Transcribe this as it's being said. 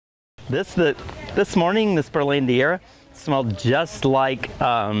This morning, this Berlandiera smelled just like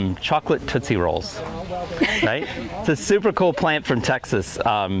chocolate Tootsie Rolls, right? It's a super cool plant from Texas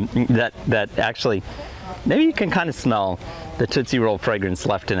that actually, maybe you can kind of smell the Tootsie Roll fragrance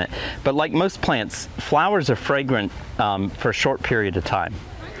left in it. But like most plants, flowers are fragrant for a short period of time,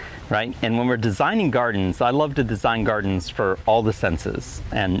 right? And when we're designing gardens, I love to design gardens for all the senses,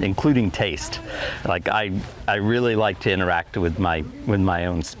 and including taste. Like I really like to interact with my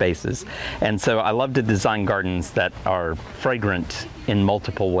own spaces. And so I love to design gardens that are fragrant in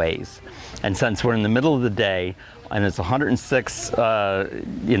multiple ways. And since we're in the middle of the day and it's 106,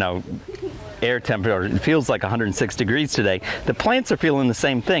 air temperature, it feels like 106 degrees today, the plants are feeling the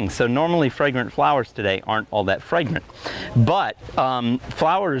same thing. So normally fragrant flowers today aren't all that fragrant. But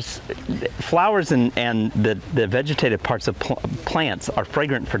flowers and the vegetative parts of plants are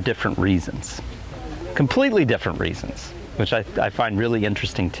fragrant for different reasons. Completely different reasons, which I find really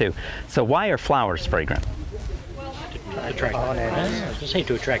interesting too. So why are flowers fragrant? To attract pollinators. I was going to say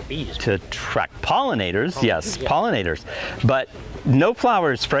to attract bees. To attract pollinators, yes, yeah. Pollinators. But no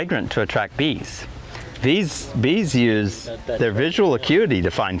flower is fragrant to attract bees. Bees use their visual acuity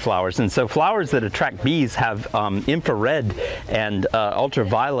to find flowers, and so flowers that attract bees have infrared and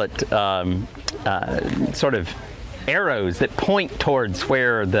ultraviolet sort of arrows that point towards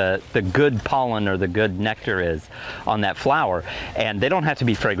where the good pollen or the good nectar is on that flower, and they don't have to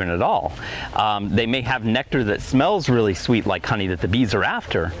be fragrant at all. They may have nectar that smells really sweet like honey that the bees are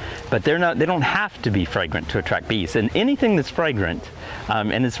after, but they don't have to be fragrant to attract bees. And anything that's fragrant,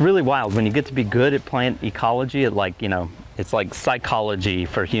 and it's really wild when you get to be good at plant ecology, it's like psychology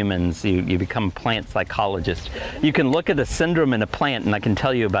for humans. You become a plant psychologist. You can look at a syndrome in a plant, and I can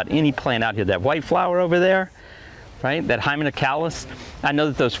tell you about any plant out here. That white flower over there, right? That hymenopterans, I know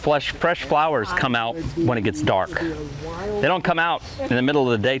that those fresh flowers come out when it gets dark. They don't come out in the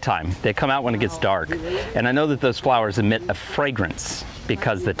middle of the daytime. They come out when it gets dark. And I know that those flowers emit a fragrance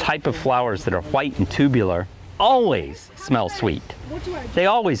because the type of flowers that are white and tubular always smell sweet. They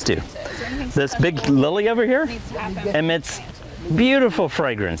always do. This big lily over here emits beautiful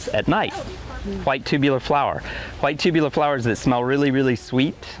fragrance at night. White tubular flower. White tubular flowers that smell really, really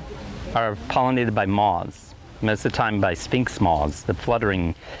sweet are pollinated by moths. Most of the time by Sphinx moths, the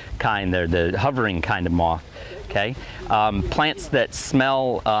fluttering kind, they're the hovering kind of moth, okay? Plants that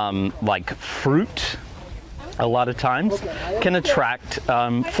smell like fruit, a lot of times, can attract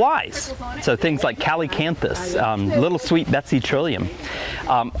flies. So things like calycanthus, little sweet Betsy trillium.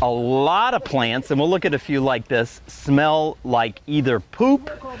 A lot of plants, and we'll look at a few like this, smell like either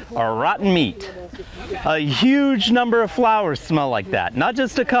poop or rotten meat. A huge number of flowers smell like that. Not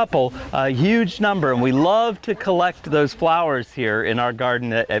just a couple, a huge number. And we love to collect those flowers here in our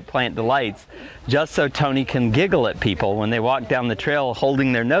garden at Plant Delights, just so Tony can giggle at people when they walk down the trail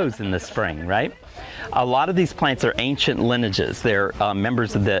holding their nose in the spring, right? A lot of these plants are ancient lineages. They're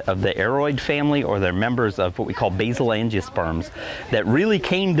members of the aroid family, or they're members of what we call basal angiosperms that really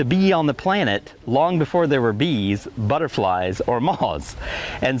came to be on the planet long before there were bees, butterflies, or moths.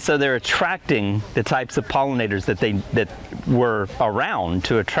 And so they're attracting the types of pollinators that were around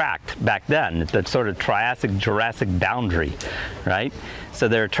to attract back then, the sort of Triassic-Jurassic boundary, right? So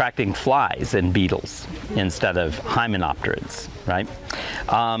they're attracting flies and beetles instead of hymenopterans, right?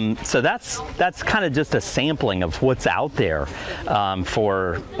 So that's kind of just a sampling of what's out there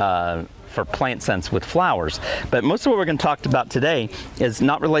for plant scents with flowers. But most of what we're going to talk about today is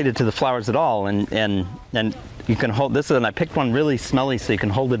not related to the flowers at all, and you can hold this, and I picked one really smelly so you can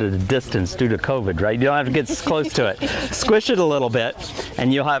hold it at a distance due to COVID, right? You don't have to get close to it. Squish it a little bit,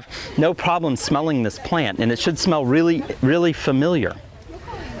 and you'll have no problem smelling this plant, and it should smell really, really familiar.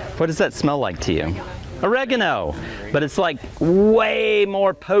 What does that smell like to you? Oregano, but it's like way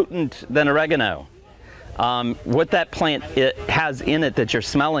more potent than oregano. What that plant has in it that you're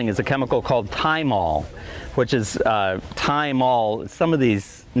smelling is a chemical called thymol, which is thymol. Some of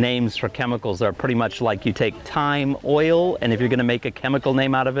these names for chemicals are pretty much like you take thyme oil, and if you're going to make a chemical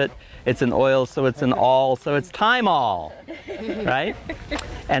name out of it, it's an oil, so it's an all, so it's thymol, right?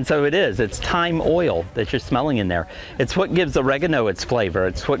 And so it's thyme oil that you're smelling in there. It's what gives oregano its flavor.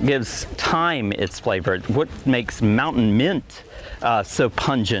 It's what gives thyme its flavor. It's what makes mountain mint so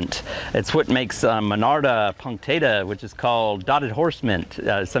pungent. It's what makes Monarda punctata, which is called dotted horse mint.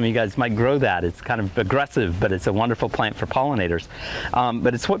 Some of you guys might grow that. It's kind of aggressive, but it's a wonderful plant for pollinators.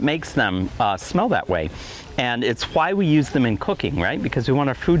 But it's what makes them smell that way. And it's why we use them in cooking, right? Because we want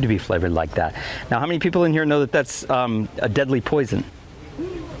our food to be flavored like that. Now, how many people in here know that that's a deadly poison?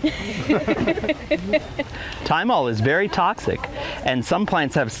 Thymol is very toxic, and some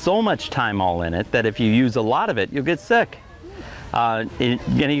plants have so much thymol in it that if you use a lot of it, you'll get sick. Any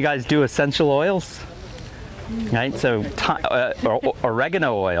of you guys do essential oils? Right, so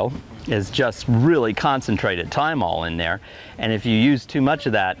oregano oil is just really concentrated thymol in there, and if you use too much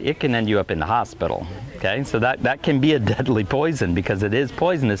of that, it can end you up in the hospital. Okay, so that can be a deadly poison because it is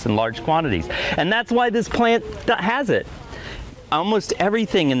poisonous in large quantities, and that's why this plant has it. Almost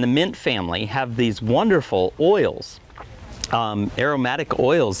everything in the mint family have these wonderful oils, aromatic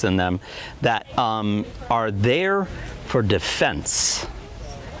oils in them that are there for defense,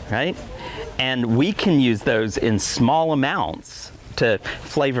 right? And we can use those in small amounts to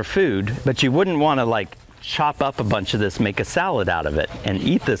flavor food, but you wouldn't want to like chop up a bunch of this, make a salad out of it, and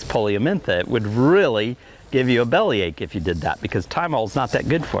eat this polyamintha. It would really give you a bellyache if you did that, because thymol is not that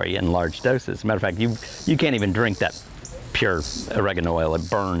good for you in large doses. As a matter of fact, you can't even drink that pure oregano oil. It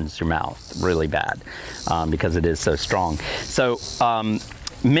burns your mouth really bad because it is so strong. So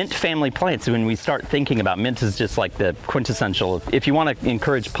mint family plants, when we start thinking about mint, is just like the quintessential. If you want to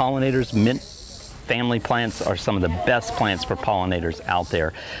encourage pollinators, mint family plants are some of the best plants for pollinators out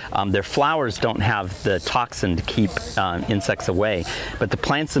there. Their flowers don't have the toxin to keep insects away, but the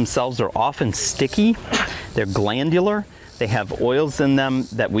plants themselves are often sticky. They're glandular. They have oils in them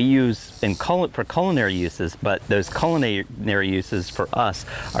that we use for culinary uses, but those culinary uses for us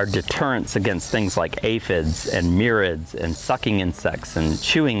are deterrents against things like aphids and murids and sucking insects and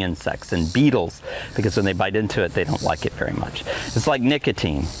chewing insects and beetles, because when they bite into it, they don't like it very much. It's like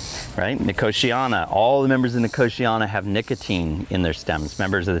nicotine, right? Nicotiana, all the members of Nicotiana have nicotine in their stems,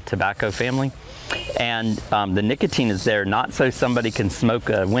 members of the tobacco family. And the nicotine is there not so somebody can smoke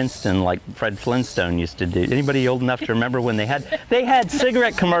a Winston like Fred Flintstone used to do. Anybody old enough to remember when they had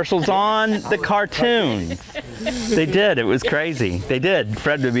cigarette commercials on the cartoons? They did. It was crazy. They did.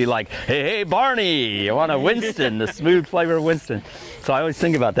 Fred would be like, hey, Barney, you want a Winston, the smooth flavor of Winston. So I always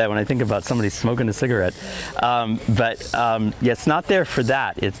think about that when I think about somebody smoking a cigarette. Yeah, it's not there for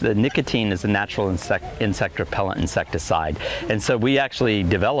that. It's the nicotine is a natural insect repellent insecticide. And so we actually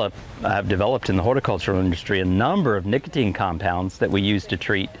have developed in the horticultural industry a number of nicotine compounds that we use to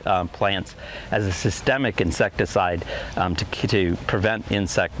treat plants as a systemic insecticide to prevent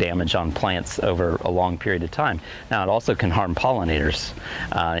insect damage on plants over a long period of time. Now, it also can harm pollinators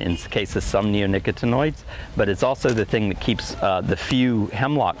in the case of some neonicotinoids, but it's also the thing that keeps the few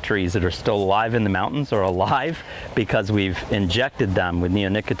hemlock trees that are still alive in the mountains are alive because we've injected them with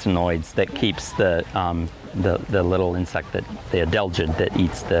neonicotinoids that keeps the little insect, the adelgid that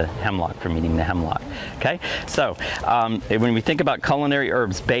eats the hemlock, from eating the hemlock. Okay, so when we think about culinary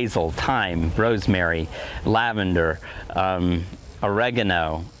herbs, basil, thyme, rosemary, lavender,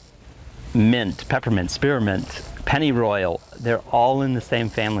 oregano, mint, peppermint, spearmint, pennyroyal, they're all in the same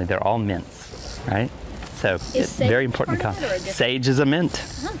family. They're all mints, right? So it's very important. Sage is a mint.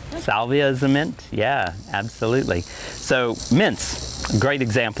 Salvia is a mint. Yeah, absolutely. So mints, a great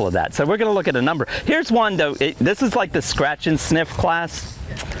example of that. So we're going to look at a number. Here's one though. This is like the scratch and sniff class.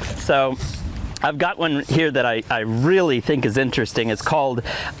 So I've got one here that I really think is interesting. It's called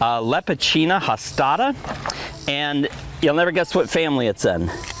Lepicina hastata, and you'll never guess what family it's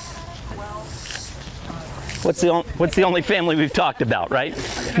in. What's the only family we've talked about, right?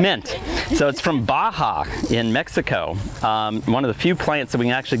 Mint. So it's from Baja in Mexico. One of the few plants that we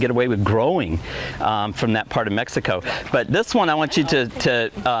can actually get away with growing from that part of Mexico. But this one, I want you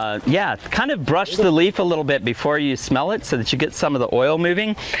to kind of brush the leaf a little bit before you smell it so that you get some of the oil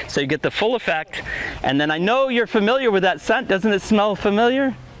moving, so you get the full effect. And then I know you're familiar with that scent. Doesn't it smell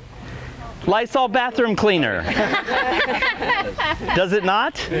familiar? Lysol bathroom cleaner. Does it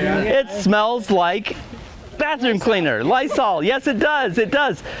not? It smells like bathroom cleaner, Lysol. Yes, it does. It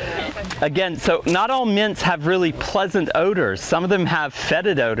does. Again, so not all mints have really pleasant odors. Some of them have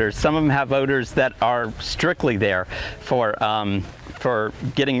fetid odors. Some of them have odors that are strictly there for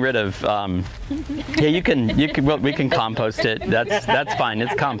getting rid of. Yeah, we can compost it. That's fine.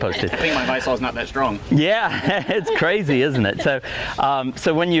 It's composted. I think my Lysol is not that strong. Yeah, it's crazy, isn't it? So,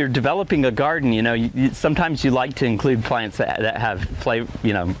 so when you're developing a garden, you know, sometimes you like to include plants that have flavor,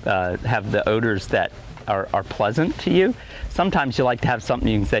 have the odors that are pleasant to you. Sometimes you like to have something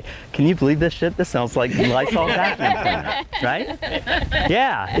you can say, can you believe this shit? This smells like Lysol bathroom cleaner, right?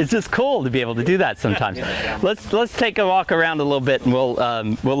 Yeah, it's just cool to be able to do that sometimes. Let's take a walk around a little bit, and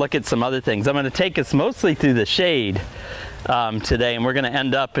we'll look at some other things. I'm going to take us mostly through the shade today, and we're going to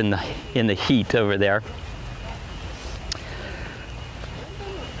end up in the heat over there.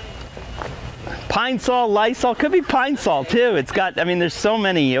 Pine Sol, Lysol, could be Pine Sol too. It's got, I mean, there's so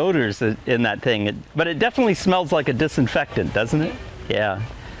many odors in that thing, but it definitely smells like a disinfectant, doesn't it? Yeah.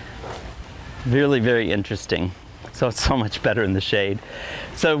 Really, very interesting. So it's so much better in the shade.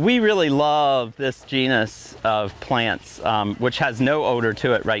 So we really love this genus of plants, which has no odor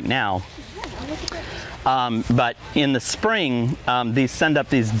to it right now. But in the spring, these send up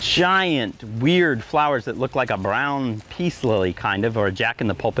these giant, weird flowers that look like a brown peace lily, kind of, or a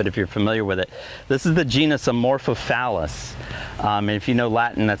jack-in-the-pulpit if you're familiar with it. This is the genus Amorphophallus. And if you know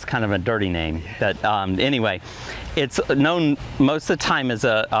Latin, that's kind of a dirty name. But anyway, it's known most of the time as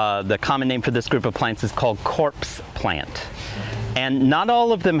the common name for this group of plants is called corpse plant. And not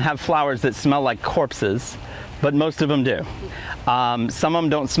all of them have flowers that smell like corpses, but most of them do. Some of them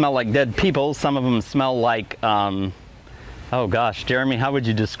don't smell like dead people. Some of them smell like, oh gosh, Jeremy, how would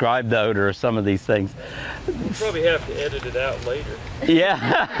you describe the odor of some of these things? We'll probably have to edit it out later.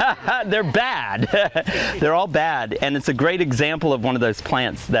 Yeah, they're bad. They're all bad. And it's a great example of one of those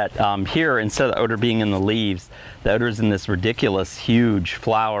plants that here, instead of the odor being in the leaves, the odor is in this ridiculous, huge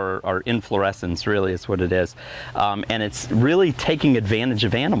flower, or inflorescence, really is what it is. And it's really taking advantage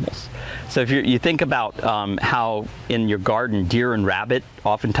of animals. So if you think about how in your garden deer and rabbit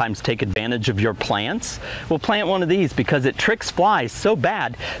oftentimes take advantage of your plants, well, plant one of these because it tricks flies so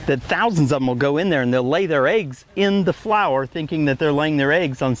bad that thousands of them will go in there and they'll lay their eggs in the flower thinking that they're laying their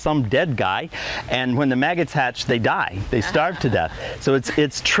eggs on some dead guy. And when the maggots hatch, they die. They starve to death. So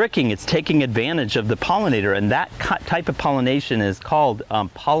it's tricking, it's taking advantage of the pollinator, and that type of pollination is called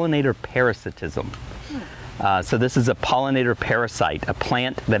pollinator parasitism. So this is a pollinator parasite, a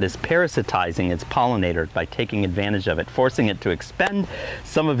plant that is parasitizing its pollinator by taking advantage of it, forcing it to expend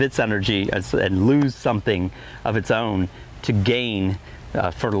some of its energy and lose something of its own to gain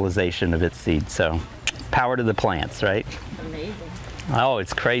fertilization of its seed. So power to the plants, right? Amazing. Oh,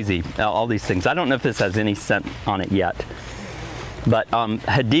 it's crazy, all these things. I don't know if this has any scent on it yet. But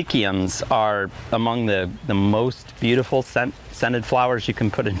hedychiums are among the most beautiful scented flowers you can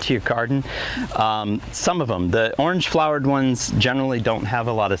put into your garden. Some of them, the orange flowered ones generally don't have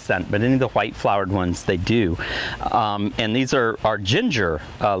a lot of scent, but any of the white flowered ones, they do. And these are ginger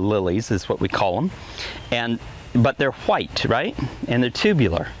lilies is what we call them. But they're white, right? And they're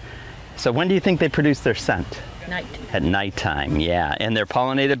tubular. So when do you think they produce their scent? Night. At nighttime, yeah. And they're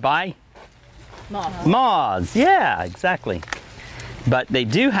pollinated by? Moths. Moths, yeah, exactly. But they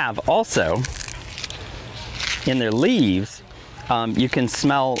do have also, in their leaves, you can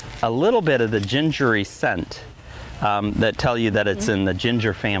smell a little bit of the gingery scent that tell you that it's in the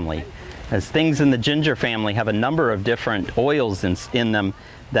ginger family. As things in the ginger family have a number of different oils in them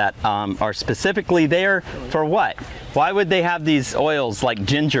that are specifically there for what? Why would they have these oils like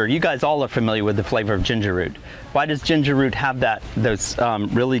ginger? You guys all are familiar with the flavor of ginger root. Why does ginger root have those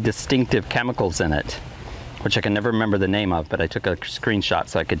really distinctive chemicals in it? Which I can never remember the name of, but I took a screenshot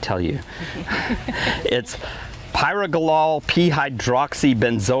so I could tell you. It's pyrogalol,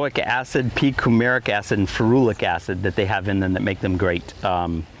 p-hydroxybenzoic acid, p-coumaric acid, and ferulic acid that they have in them that make them great,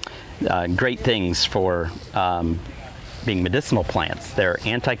 great things for being medicinal plants. They're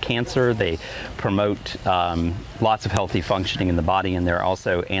anti-cancer, they promote lots of healthy functioning in the body, and they're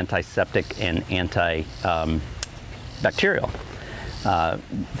also antiseptic and anti-bacterial.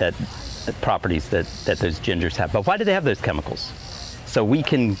 Properties that those gingers have. But why do they have those chemicals? So we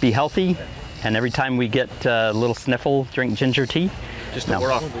can be healthy, and every time we get a little sniffle, drink ginger tea? Just to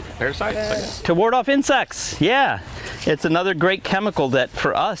ward off parasites, I guess? To ward off insects, yeah. It's another great chemical that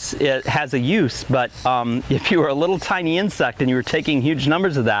for us, it has a use, but if you were a little tiny insect and you were taking huge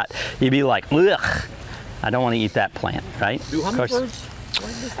numbers of that, you'd be like, ugh, I don't want to eat that plant, right? Do hummingbirds?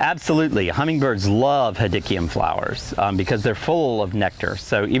 Absolutely. Hummingbirds love hedychium flowers because they're full of nectar.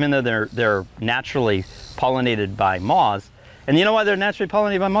 So even though they're naturally pollinated by moths, and you know why they're naturally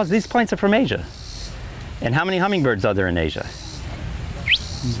pollinated by moths? These plants are from Asia. And how many hummingbirds are there in Asia?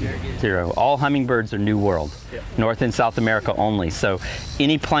 0. All hummingbirds are New World, North and South America only. So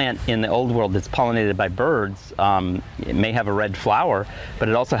any plant in the Old World that's pollinated by birds, it may have a red flower, but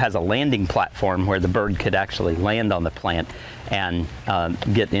it also has a landing platform where the bird could actually land on the plant and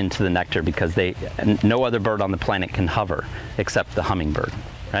get into the nectar, because no other bird on the planet can hover except the hummingbird,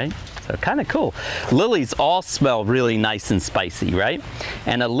 right? So kind of cool. Lilies all smell really nice and spicy, right?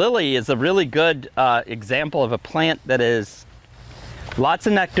 And a lily is a really good example of a plant that is lots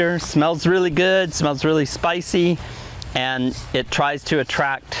of nectar, smells really good, smells really spicy, and it tries to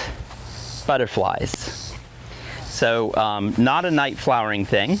attract butterflies. So not a night flowering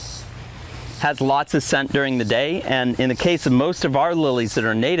thing. Has lots of scent during the day, and in the case of most of our lilies that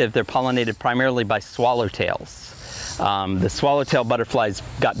are native, they're pollinated primarily by swallowtails. The swallowtail butterflies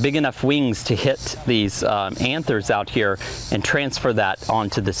got big enough wings to hit these anthers out here and transfer that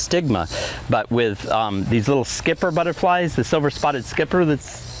onto the stigma. But with these little skipper butterflies, the silver spotted skipper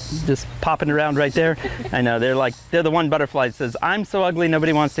that's just popping around right there. I know, they're the one butterfly that says, I'm so ugly,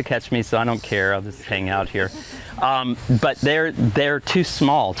 nobody wants to catch me, so I don't care, I'll just hang out here. But they're too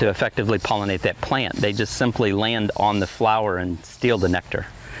small to effectively pollinate that plant. They just simply land on the flower and steal the nectar,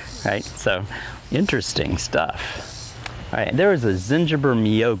 right? So, interesting stuff. All right, there is a gingerbread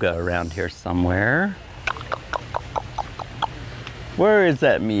myoga around here somewhere. Where is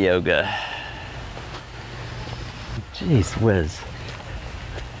that myoga? Jeez whiz.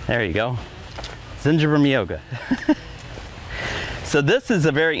 There you go. Gingerbread myoga. So this is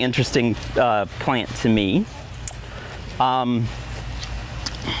a very interesting plant to me. And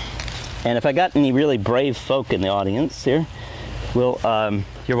if I got any really brave folk in the audience here, well,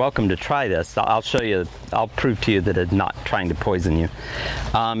 you're welcome to try this. I'll show you, I'll prove to you that it's not trying to poison you.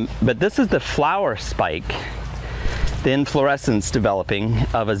 But this is the flower spike, the inflorescence developing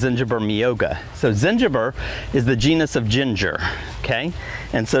of a gingerbread myoga. So gingerbread is the genus of ginger, okay?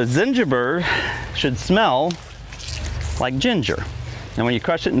 And so gingerbread should smell like ginger. And when you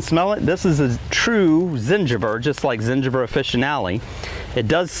crush it and smell it, this is a true gingerbread, just like Gingerbread officinale. It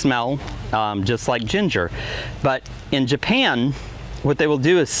does smell just like ginger. But in Japan, what they will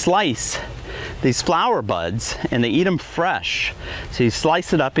do is slice these flower buds and they eat them fresh. So you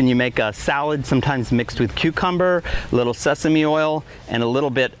slice it up and you make a salad, sometimes mixed with cucumber, a little sesame oil, and a little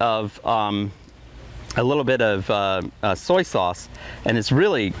bit of soy sauce. And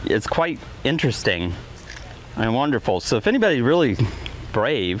it's quite interesting and wonderful. So if anybody's really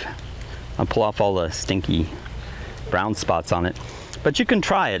brave, I'll pull off all the stinky brown spots on it. But you can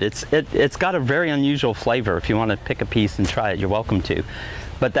try it. It's got a very unusual flavor. If you want to pick a piece and try it, you're welcome to.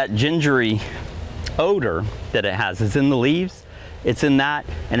 But that gingery odor that it has is in the leaves. It's in that,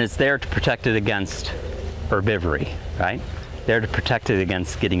 and it's there to protect it against herbivory, right? There to protect it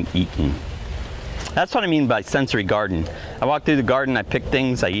against getting eaten. That's what I mean by sensory garden. I walk through the garden, I pick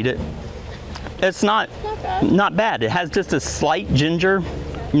things, I eat it. It's not bad. It has just a slight ginger,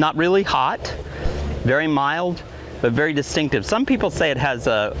 not really hot, very mild, but very distinctive. Some people say it has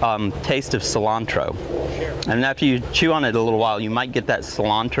a taste of cilantro. And after you chew on it a little while, you might get that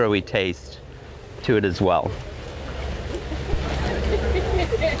cilantro-y taste to it as well.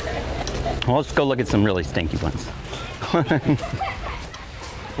 Well, let's go look at some really stinky ones.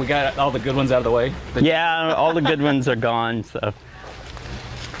 We got all the good ones out of the way? Yeah, all the good ones are gone, so.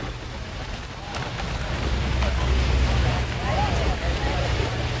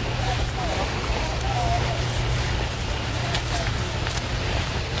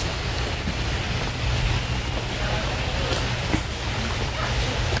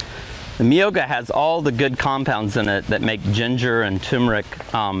 The myoga has all the good compounds in it that make ginger and turmeric.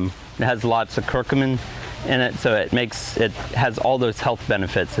 It has lots of curcumin in it, so it has all those health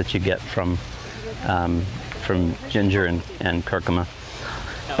benefits that you get from ginger and curcuma.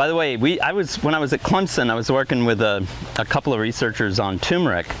 By the way, when I was at Clemson, I was working with a couple of researchers on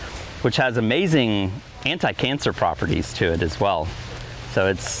turmeric, which has amazing anti-cancer properties to it as well.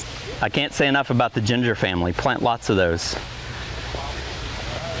 So I can't say enough about the ginger family. Plant lots of those.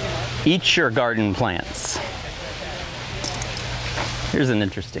 Eat your garden plants. Here's an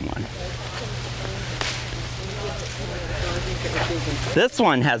interesting one. This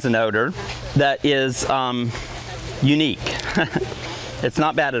one has an odor that is unique. It's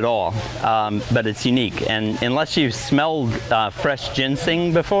not bad at all, but it's unique. And unless you've smelled fresh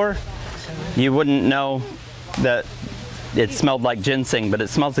ginseng before, you wouldn't know that it smelled like ginseng, but it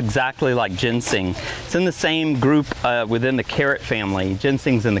smells exactly like ginseng. It's in the same group within the carrot family.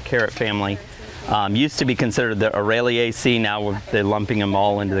 Ginseng's in the carrot family. Used to be considered the Araliaceae, now they're lumping them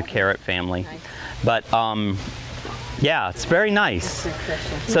all into the carrot family. But yeah, it's very nice.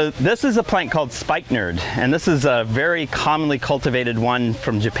 So this is a plant called spikenard, and this is a very commonly cultivated one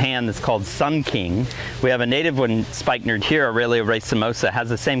from Japan that's called Sun King. We have a native one, spikenard here, Aralia racemosa, has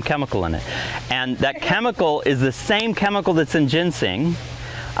the same chemical in it. And that chemical is the same chemical that's in ginseng.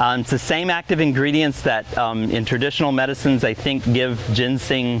 It's the same active ingredients that in traditional medicines I think give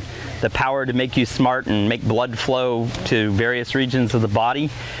ginseng the power to make you smart and make blood flow to various regions of the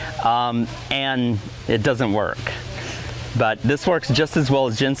body, and it doesn't work. But this works just as well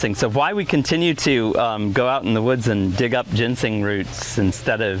as ginseng. So why we continue to go out in the woods and dig up ginseng roots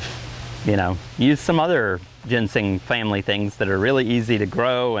instead of, use some other ginseng family things that are really easy to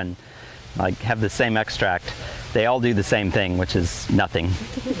grow and like have the same extract. They all do the same thing, which is nothing.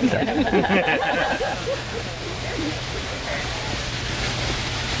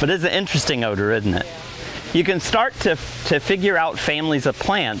 But it's an interesting odor, isn't it? You can start to figure out families of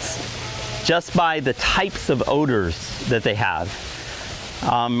plants just by the types of odors that they have.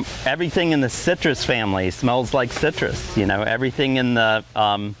 Everything in the citrus family smells like citrus. Everything in the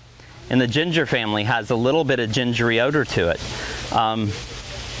in the ginger family has a little bit of gingery odor to it.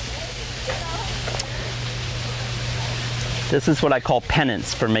 This is what I call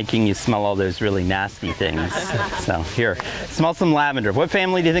penance for making you smell all those really nasty things. So here, smell some lavender. What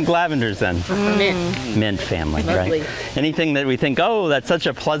family do you think lavender's in? Mint. Mint family, Lovely. right? Anything that we think, oh, that's such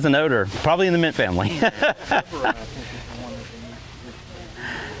a pleasant odor, probably in the mint family.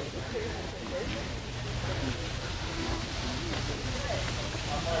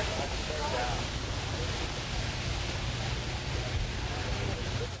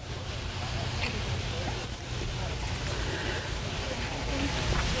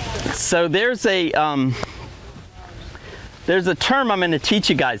 So there's a term I'm going to teach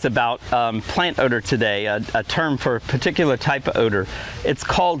you guys about plant odor today, a term for a particular type of odor. It's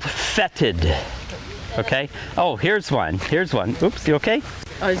called fetid. Okay? Oh, here's one. Here's one. Oops, you okay?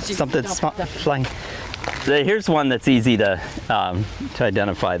 Something's flying. So here's one that's easy to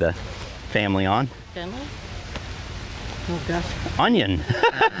identify the family on. Oh gosh. Onion,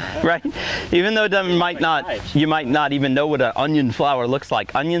 right? Even though you might not even know what an onion flower looks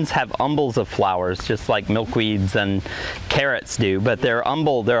like. Onions have umbels of flowers, just like milkweeds and carrots do, but they're a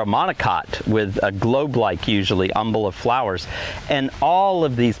monocot with a globe-like, usually, umbel of flowers. And all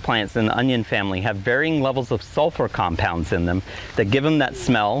of these plants in the onion family have varying levels of sulfur compounds in them that give them that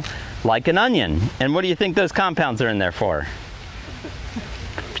smell like an onion. And what do you think those compounds are in there for?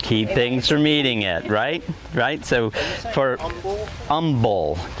 Keep things from eating it, right? Right? So for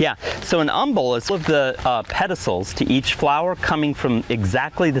umbel, yeah. So an umbel is all of the pedicels to each flower coming from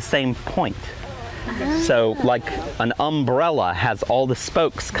exactly the same point. So like an umbrella has all the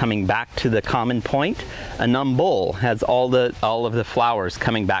spokes coming back to the common point. An umbel has all of the flowers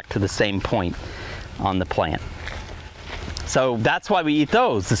coming back to the same point on the plant. So that's why we eat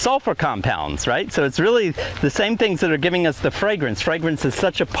those, the sulfur compounds, right? So it's really the same things that are giving us the fragrance. Fragrance is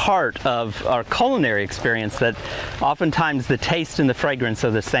such a part of our culinary experience that oftentimes the taste and the fragrance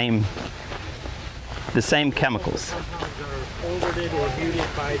are the same chemicals. Forwarded or muted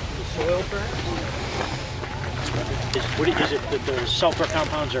by the soil, perhaps? Is it that the sulfur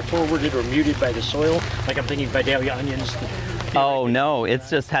compounds are forwarded or muted by the soil? Like I'm thinking Vidalia onions. Oh no, it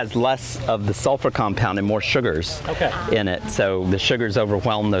just has less of the sulfur compound and more sugars in it. So the sugars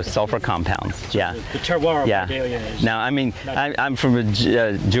overwhelm those sulfur compounds. Yeah. The terroir of Vidalia is. Now, I mean, I'm from a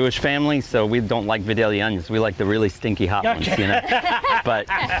Jewish family, so we don't like Vidalia onions. We like the really stinky hot ones, you know. But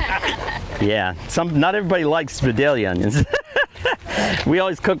yeah, not everybody likes Vidalia onions. We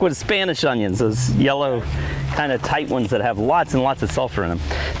always cook with Spanish onions, those yellow kind of tight ones that have lots and lots of sulfur in them.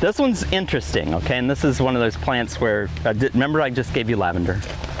 This one's interesting, okay, and this is one of those plants where, remember I just gave you lavender,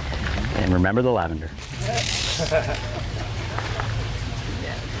 and remember the lavender.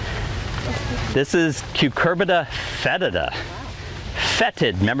 This is Cucurbita fetida.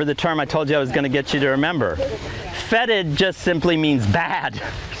 Fetid, remember the term I told you I was going to get you to remember. Fetid just simply means bad.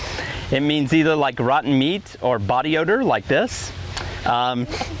 It means either like rotten meat or body odor like this.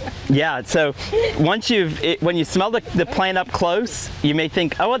 Yeah, so when you smell the plant up close, you may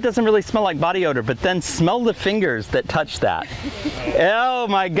think, oh, it doesn't really smell like body odor, but then smell the fingers that touch that. Oh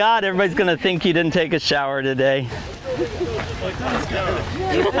my God, everybody's gonna think you didn't take a shower today.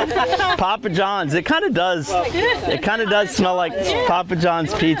 Papa John's, it kind of does smell like Papa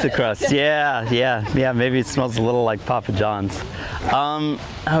John's pizza crust. Yeah, maybe it smells a little like Papa John's.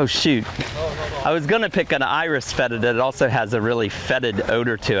 Oh shoot. I was gonna pick an iris fetid that also has a really fetid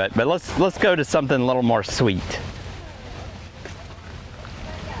odor to it, but let's go to something a little more sweet.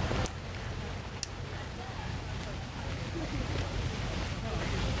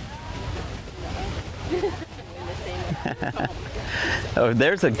 Oh,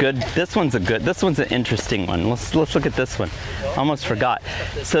 this one's an interesting one. Let's look at this one. Almost forgot.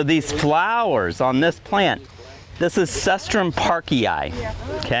 So these flowers on this plant, this is Cestrum parkii,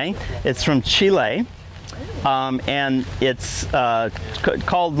 okay? It's from Chile, and it's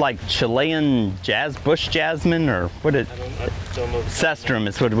called like Chilean bush jasmine, or Cestrum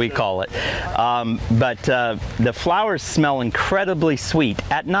is what we call it. But the flowers smell incredibly sweet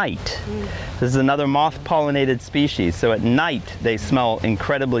at night. This is another moth-pollinated species, so at night they smell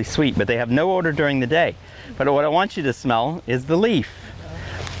incredibly sweet, but they have no odor during the day. But what I want you to smell is the leaf,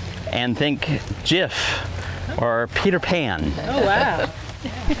 and think Jif or Peter Pan. Oh wow.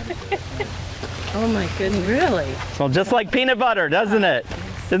 Oh my goodness, really? Smells just like peanut butter, doesn't it?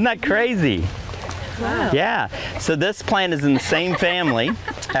 Isn't that crazy? Wow. Yeah, so this plant is in the same family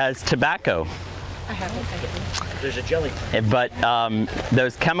as tobacco. There's a jelly. But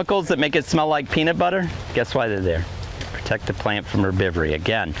those chemicals that make it smell like peanut butter, guess why they're there? Protect the plant from herbivory.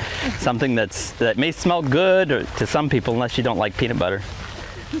 Again, something that may smell good to some people unless you don't like peanut butter.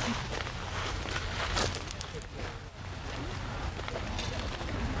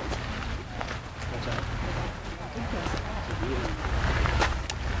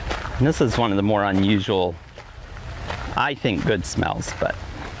 And this is one of the more unusual, I think, good smells, but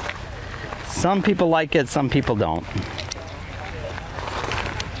some people like it, some people don't.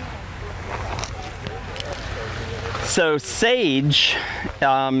 So sage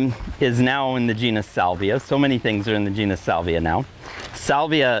is now in the genus Salvia. So many things are in the genus Salvia now.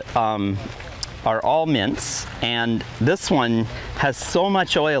 Salvia are all mints, and this one has so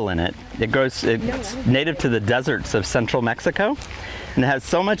much oil in it. It's native to the deserts of central Mexico, and it has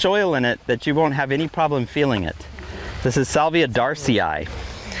so much oil in it that you won't have any problem feeling it. This is Salvia darcii.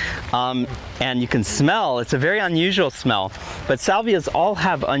 And you can smell, it's a very unusual smell, but salvias all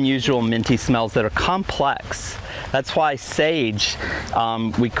have unusual minty smells that are complex. That's why sage,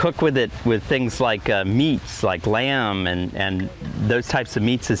 we cook with it with things like meats, like lamb and those types of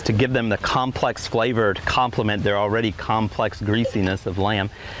meats, is to give them the complex flavor to complement their already complex greasiness of lamb.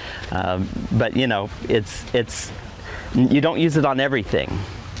 But you know, you don't use it on everything,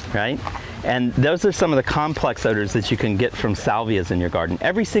 right? And those are some of the complex odors that you can get from salvias in your garden.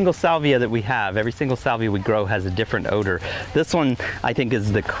 Every single salvia that we have, every single salvia we grow has a different odor. This one, I think,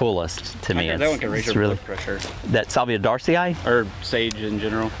 is the coolest to me. That one can raise your blood pressure. That Salvia darcii? Or sage in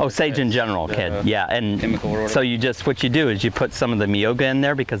general. Oh, sage in general, kid. Yeah, and chemical so what you do is you put some of the miyoga in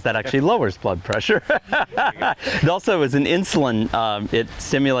there because that actually lowers blood pressure. It also is an insulin, it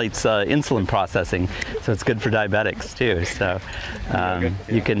stimulates insulin processing, so it's good for diabetics too. So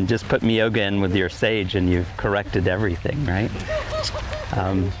you can just put miyoga in with your sage and you've corrected everything, right?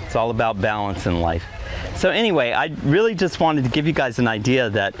 It's all about balance in life. So anyway, I really just wanted to give you guys an idea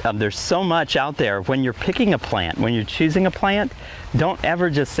that there's so much out there. When you're picking a plant, when you're choosing a plant, don't ever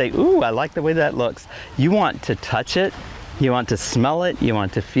just say, ooh, I like the way that looks. You want to touch it, you want to smell it, you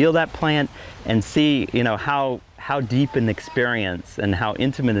want to feel that plant and see, you know, how deep an experience and how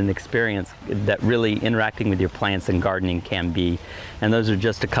intimate an experience that really interacting with your plants and gardening can be. And those are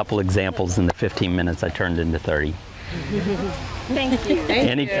just a couple examples in the 15 minutes I turned into 30. Thank you.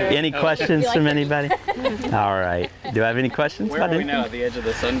 Any questions from anybody? All right. Do I have any questions? Where are we now? At the edge of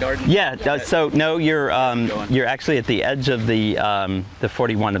the sun garden? Yeah. So no, you're actually at the edge of the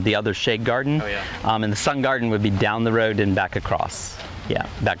 41 of the other shade garden. Oh yeah. And the sun garden would be down the road and back across. Yeah,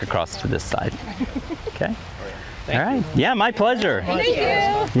 back across to this side. Okay. All right. Yeah, my pleasure. Thank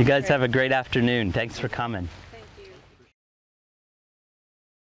you. You guys have a great afternoon. Thanks for coming.